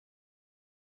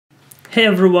Hey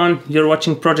everyone, you're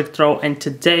watching Project Raw, and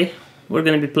today we're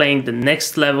gonna be playing the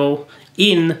next level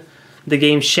in the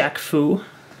game Shaq Fu.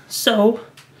 So,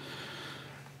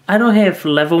 I don't have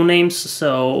level names,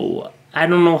 so I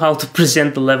don't know how to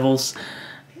present the levels.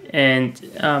 And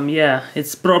yeah,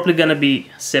 it's probably gonna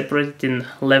be separated in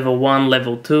level 1,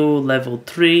 level 2, level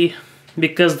 3,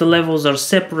 because the levels are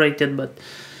separated, but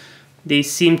they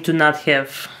seem to not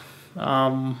have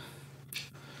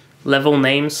level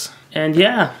names. And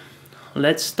yeah,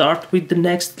 let's start with the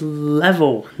next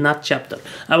level, not chapter.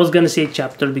 I was gonna say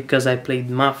chapter because I played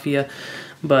Mafia,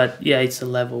 but yeah, it's a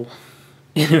level.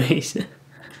 Anyways.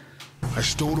 I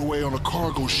stowed away on a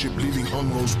cargo ship leaving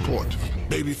Hungro's port.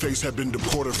 Babyface had been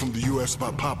deported from the U.S.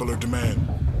 by popular demand.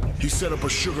 He set up a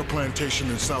sugar plantation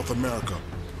in South America.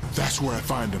 That's where I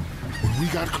find him. When we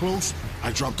got close,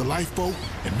 I dropped the lifeboat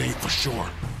and made for shore.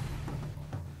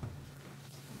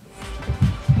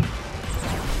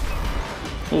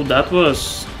 Oh, that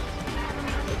was...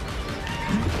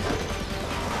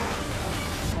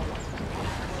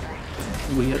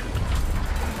 weird.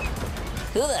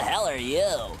 Who the hell are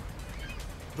you?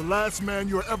 The last man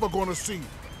you're ever gonna see.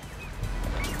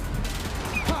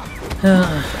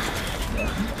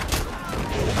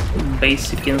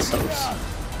 Basic insults.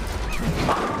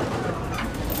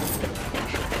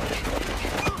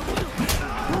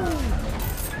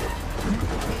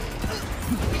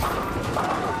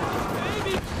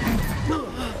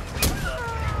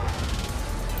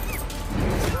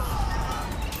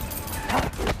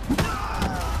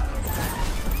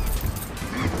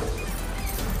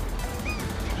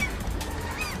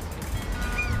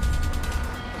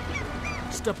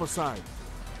 Step aside.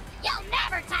 You'll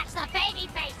never touch the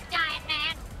baby-faced giant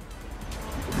man!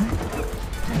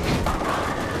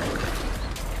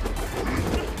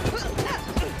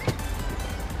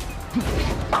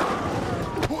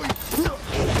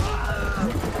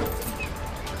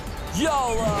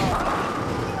 YOLO!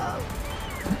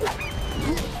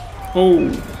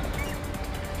 Oh.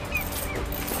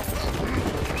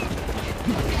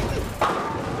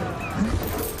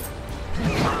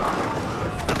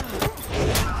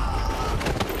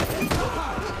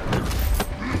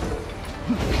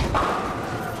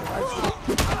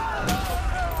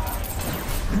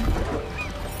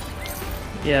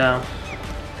 Yeah,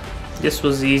 this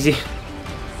was easy.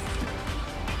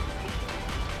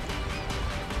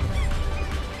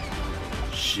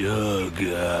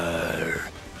 Sugar.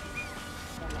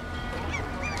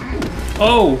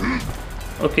 Oh!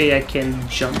 Okay, I can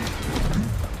jump.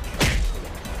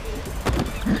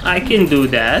 I can do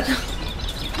that,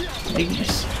 I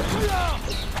guess.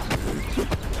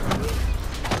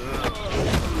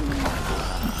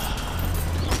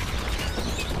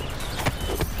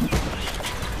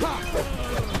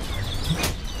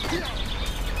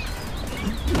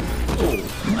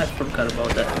 I forgot about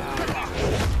that.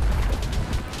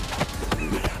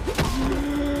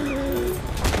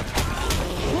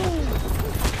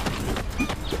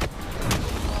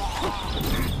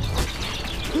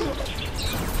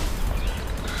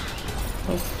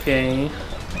 Okay.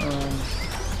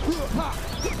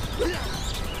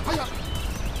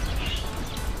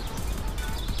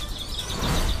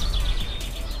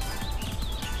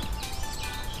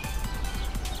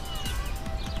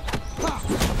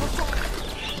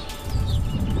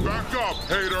 Back up,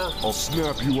 hater! I'll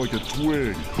snap you like a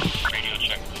twig.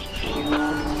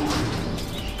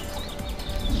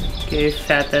 Okay,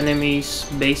 fat enemies,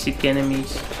 basic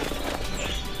enemies.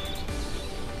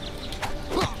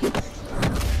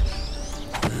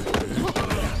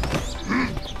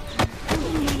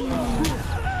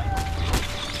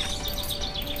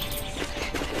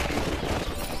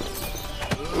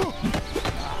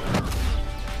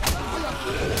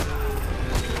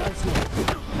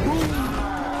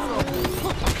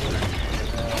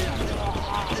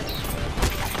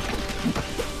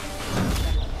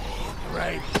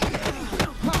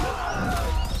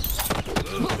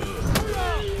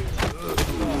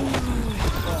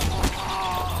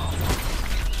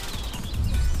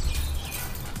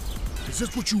 Is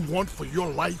this what you want for your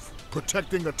life?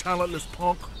 Protecting a talentless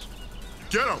punk?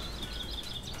 Get him!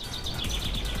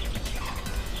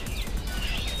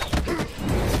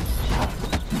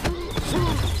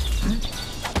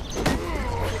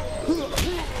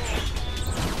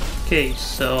 Okay,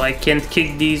 so I can't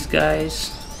kick these guys.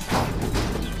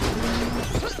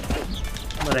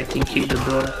 But I can kick the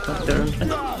door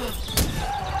apparently.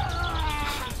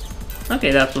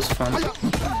 Okay, that was fun.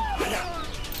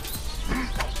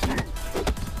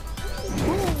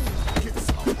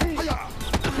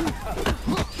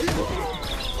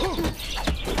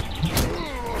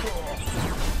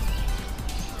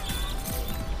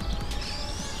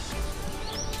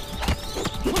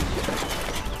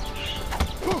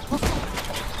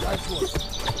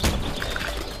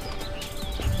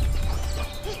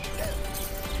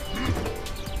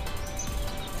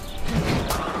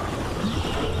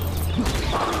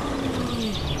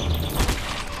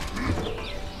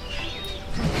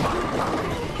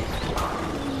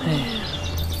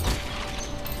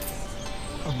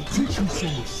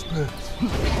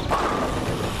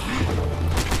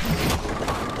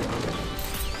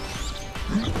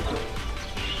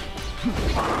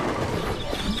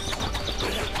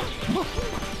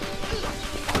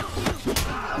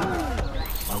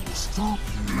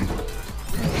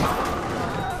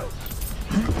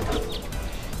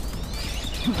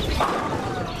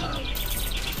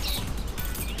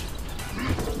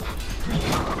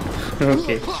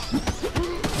 Okay.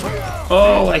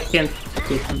 Oh, I can't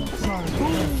hit him.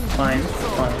 Fine,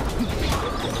 fine.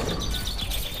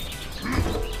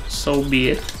 So be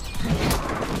it.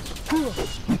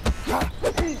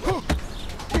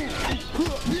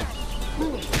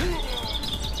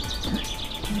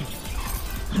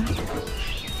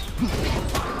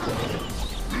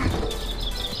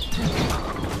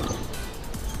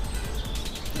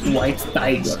 White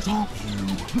tiger.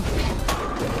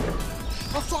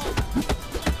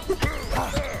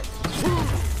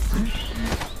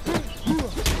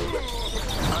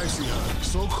 Icy hot,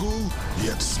 so cool,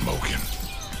 yet smoking.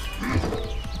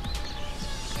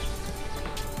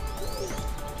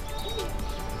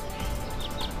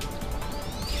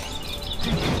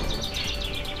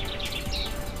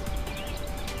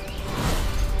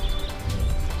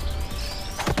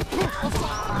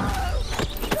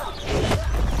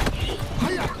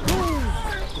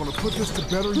 Gonna put this to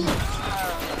better use.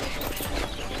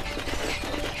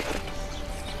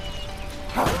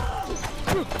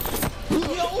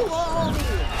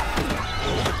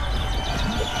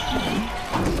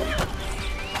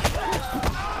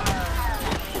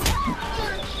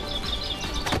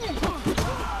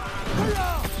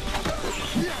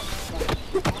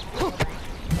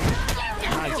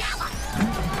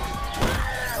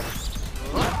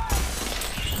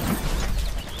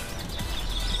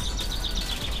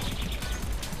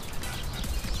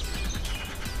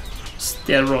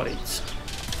 Steroids.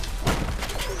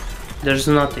 There's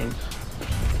nothing.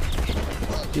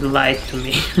 You lied to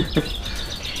me.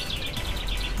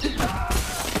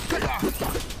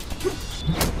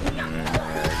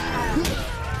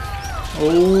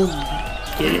 Oh,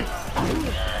 get it.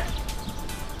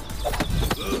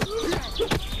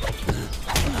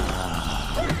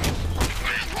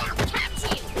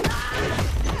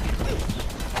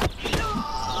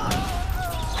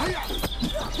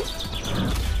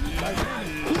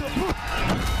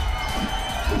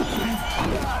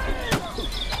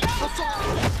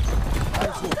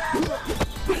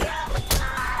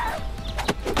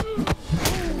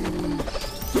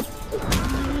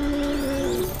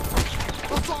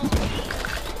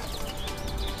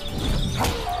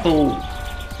 Oh.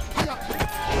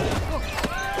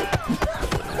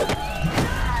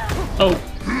 Oh.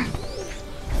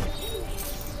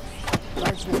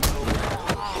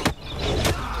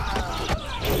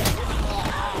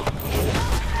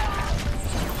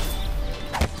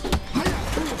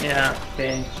 Yeah,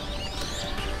 okay.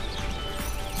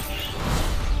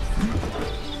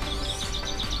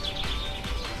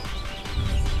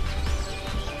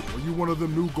 Are you one of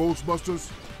them new Ghostbusters?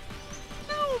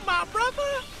 No, my brother.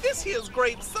 This here's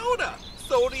grape soda.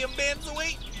 Sodium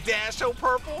benzoate, dash o'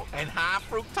 purple, and high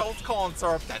fructose corn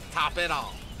syrup to top it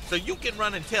off. So you can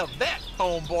run and tell that,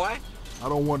 homeboy. I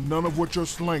don't want none of what you're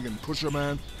slanging, pusher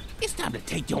man. It's time to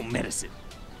take your medicine.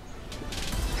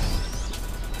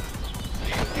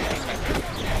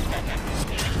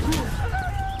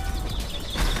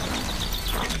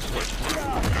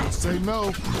 Say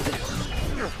no.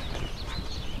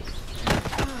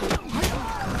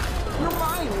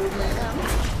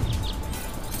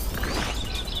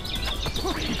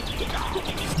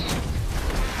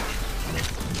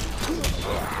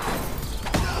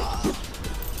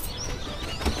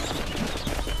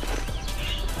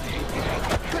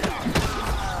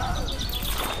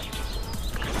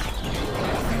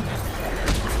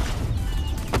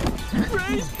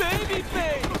 Raise baby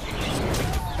face!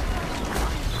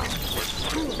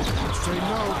 Say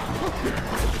no.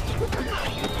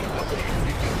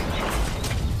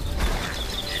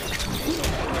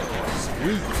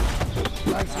 Sweet.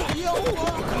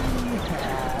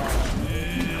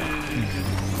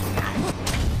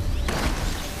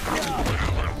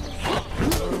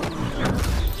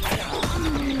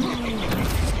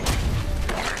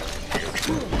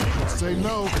 Say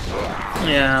no.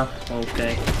 Yeah,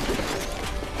 okay.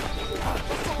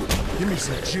 Give me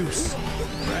some juice.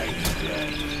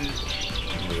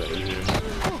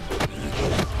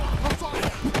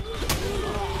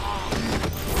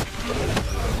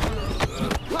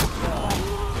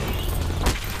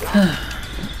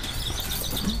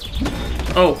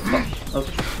 Oh, fuck.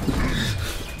 Okay.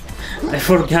 I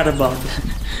forgot about that.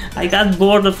 I got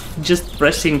bored of just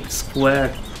pressing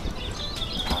square.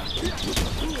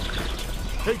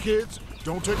 Hey kids,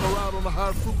 don't take a ride on the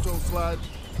high fructose slide.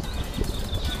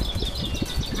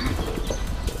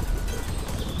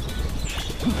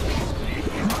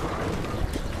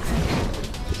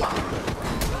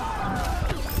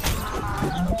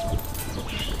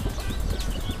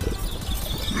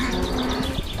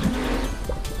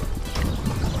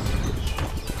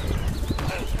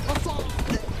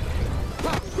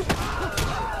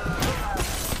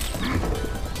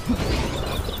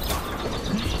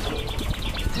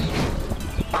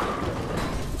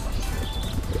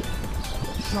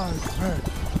 And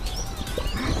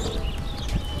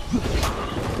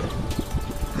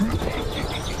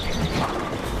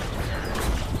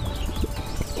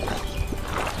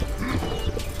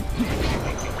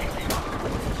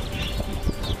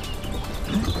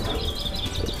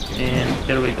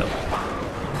here we go.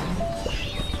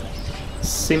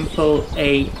 Simple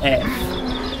AF.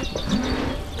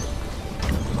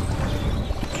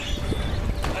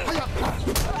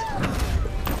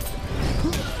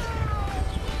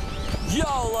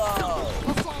 YOLO!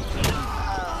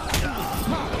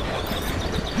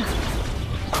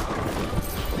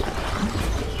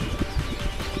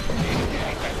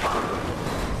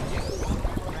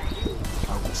 I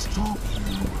will stop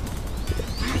you.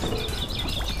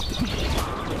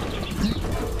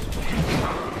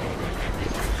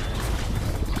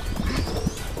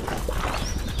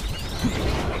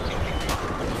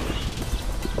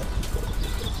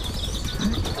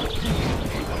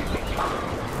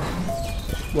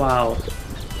 Wow,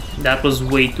 that was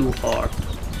way too hard.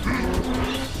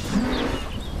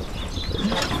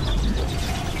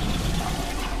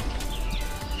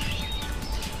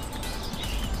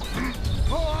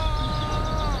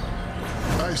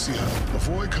 Icy Hut.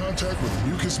 Avoid contact with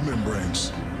mucous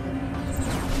membranes.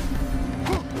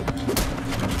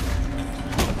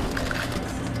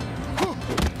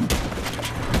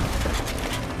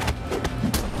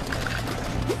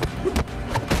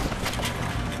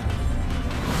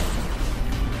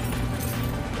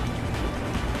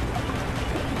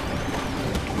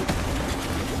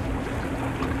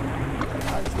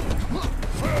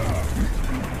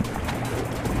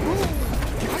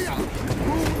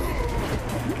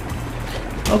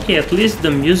 Okay, at least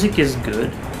the music is good.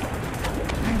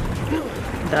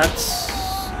 That's...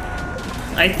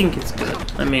 I think it's good.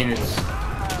 I mean,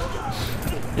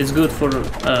 it's good for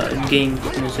game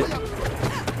music.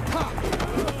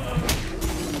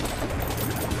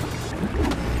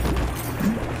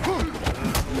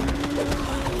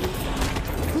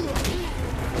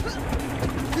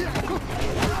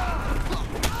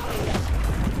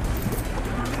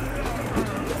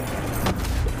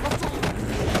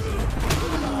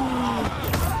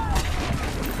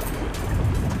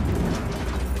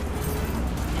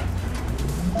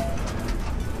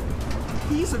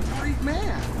 He's a great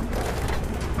man.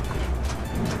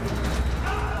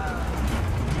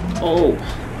 Oh.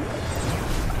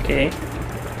 Okay.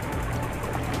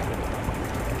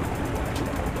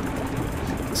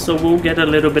 So we'll get a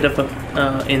little bit of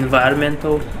a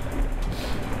environmental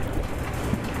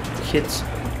hits,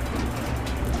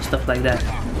 stuff like that.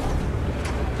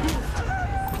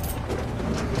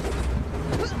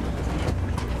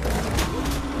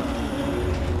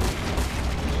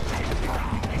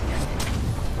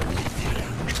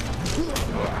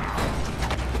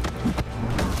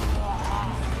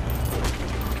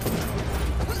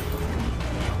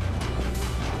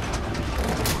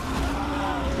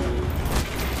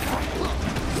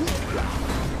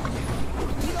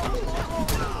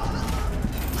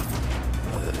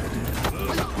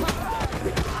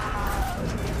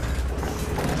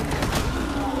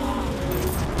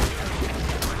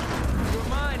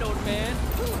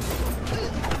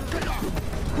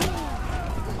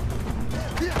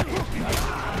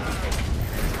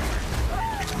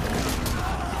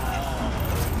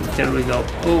 There we go.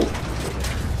 Oh.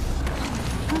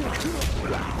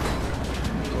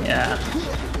 Yeah.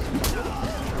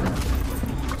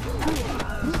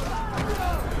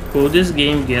 Will this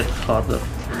game get harder?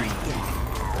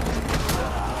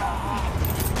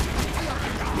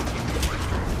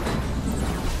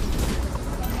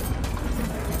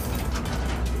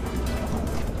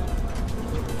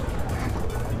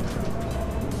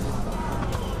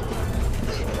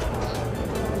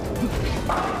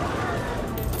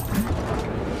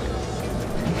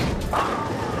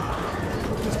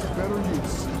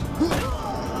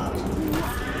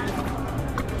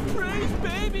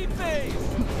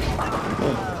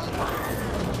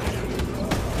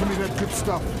 Give me that good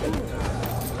stuff.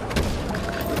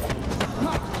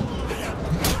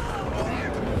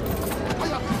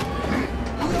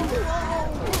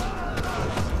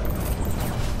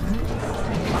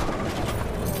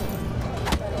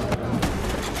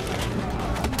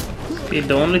 Okay,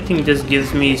 the only thing this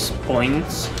gives me is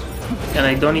points, and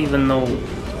I don't even know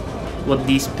what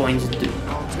these points do.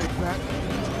 I'll take that.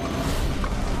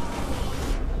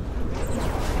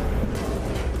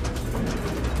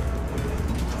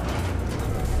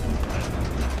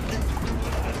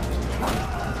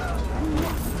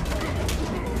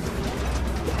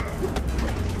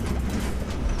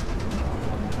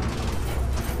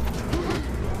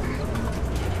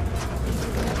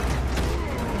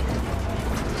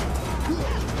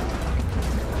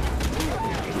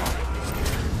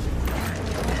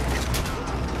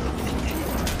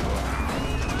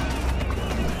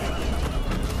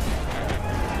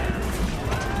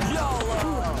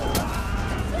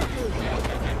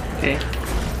 Okay.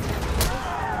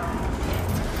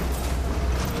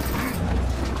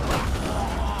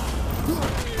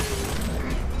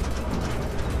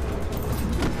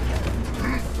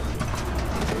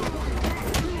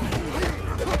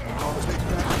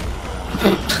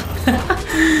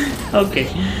 Okay,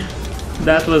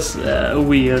 that was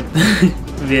weird,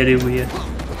 very weird.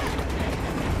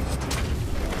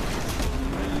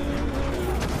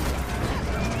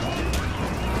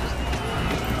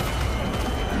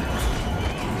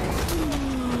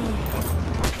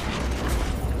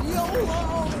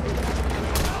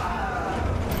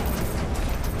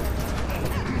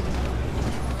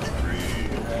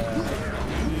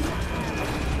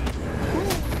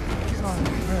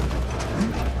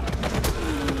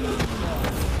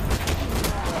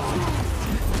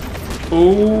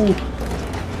 Oh,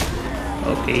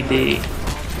 okay,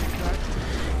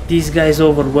 these guys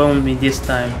overwhelmed me this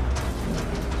time.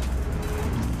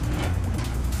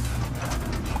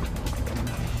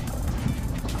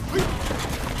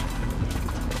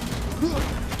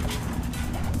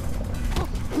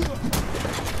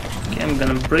 Okay, I'm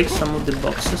gonna break some of the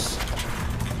boxes.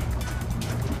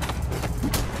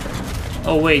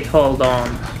 Oh wait, hold on.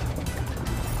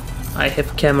 I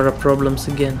have camera problems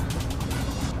again.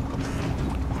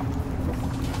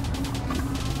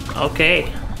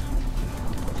 Okay,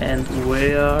 and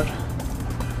we are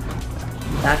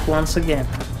back once again.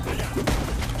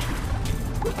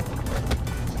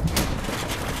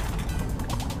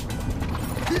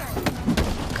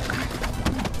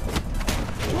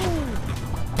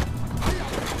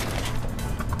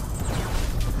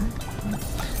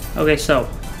 Okay, so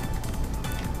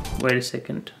wait a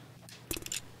second.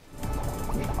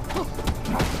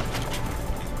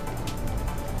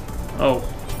 Oh.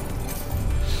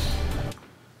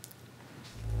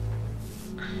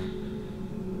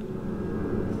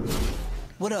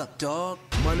 What up, dog?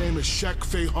 My name is Shaq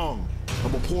Fu.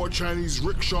 I'm a poor Chinese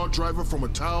rickshaw driver from a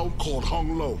town called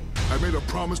Hong Lo. I made a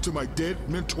promise to my dead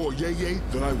mentor Ye Ye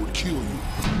that I would kill you.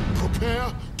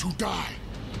 Prepare to die.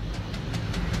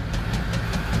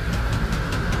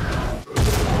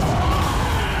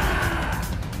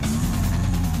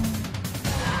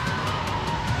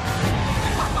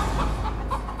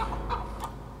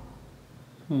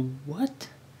 What?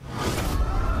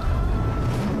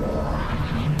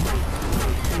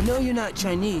 You know you're not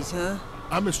Chinese, huh?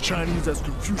 I'm as Chinese as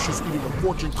Confucius eating a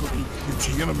fortune cookie in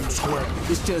Tiananmen Square.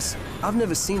 It's just, I've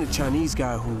never seen a Chinese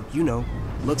guy who, you know,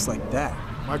 looks like that.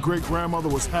 My great-grandmother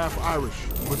was half Irish,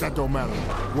 but that don't matter.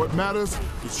 What matters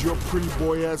is your pretty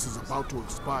boy ass is about to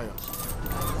expire.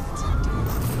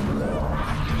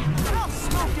 I'll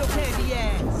smoke your candy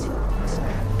ass!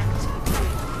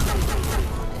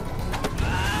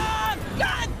 Ah,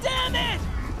 God damn it!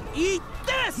 Eat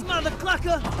this, mother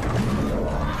clucker!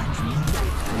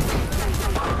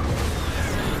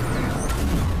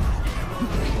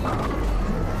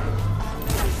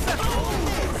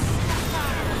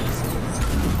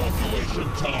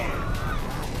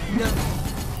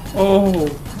 Oh.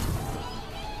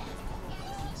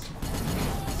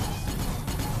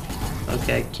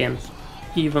 Okay, I can't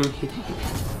even hit him.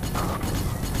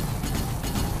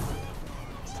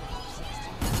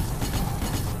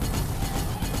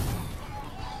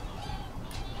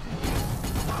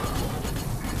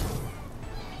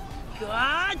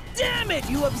 God damn it,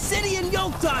 you obsidian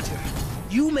yoke dodger!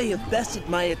 You may have bested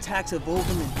my attacks of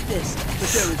Overman Fist, but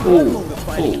there is one mode of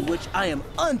fighting in which I am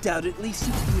undoubtedly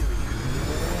superior.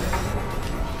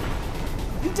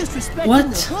 You disrespecting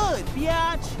the hood,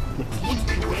 biatch!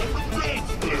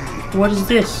 What is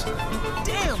this?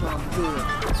 Damn, I'm good.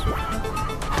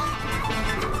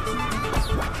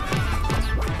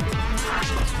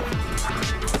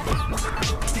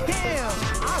 Damn,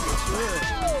 I was good.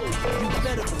 You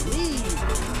better believe.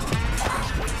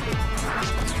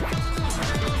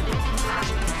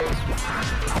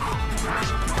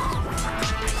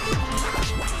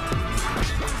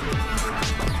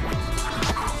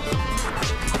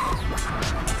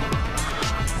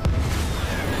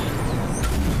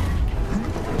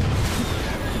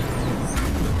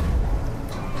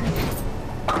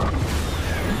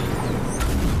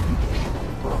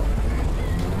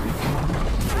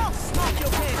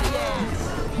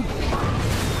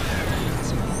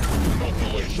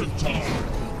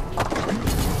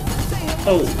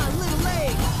 Oh.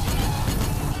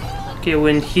 Okay,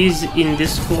 when he's in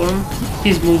this form,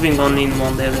 he's moving on in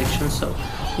one direction, so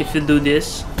if you do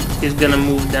this, he's gonna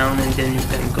move down and then you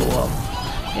can go up.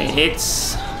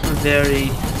 It's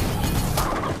very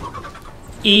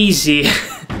easy.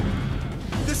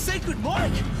 The sacred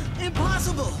mark?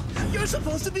 Impossible! You're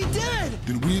supposed to be dead!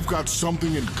 Then we've got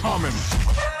something in common.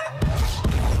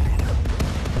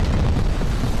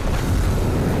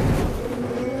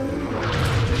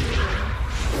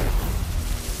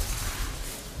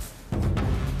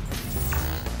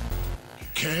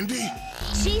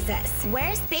 Jesus,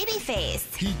 where's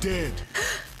Babyface? He dead.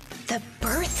 The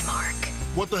birthmark.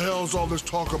 What the hell's all this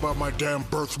talk about my damn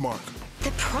birthmark?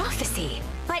 The prophecy.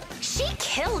 But she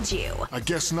killed you. I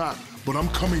guess not, but I'm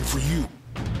coming for you.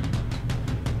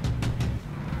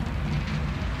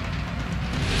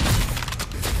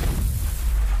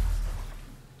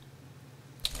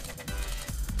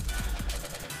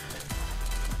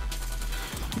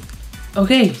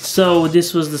 Okay, so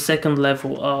this was the second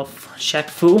level of Shaq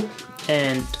Fu,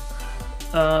 and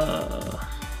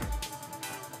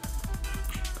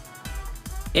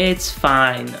it's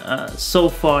fine. So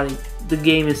far, the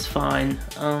game is fine.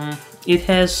 It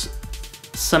has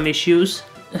some issues.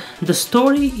 The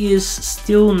story is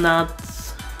still not...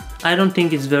 I don't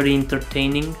think it's very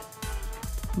entertaining,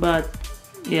 but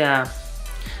yeah,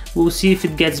 we'll see if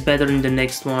it gets better in the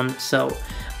next one. So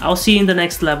I'll see you in the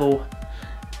next level.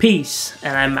 Peace,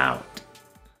 and I'm out.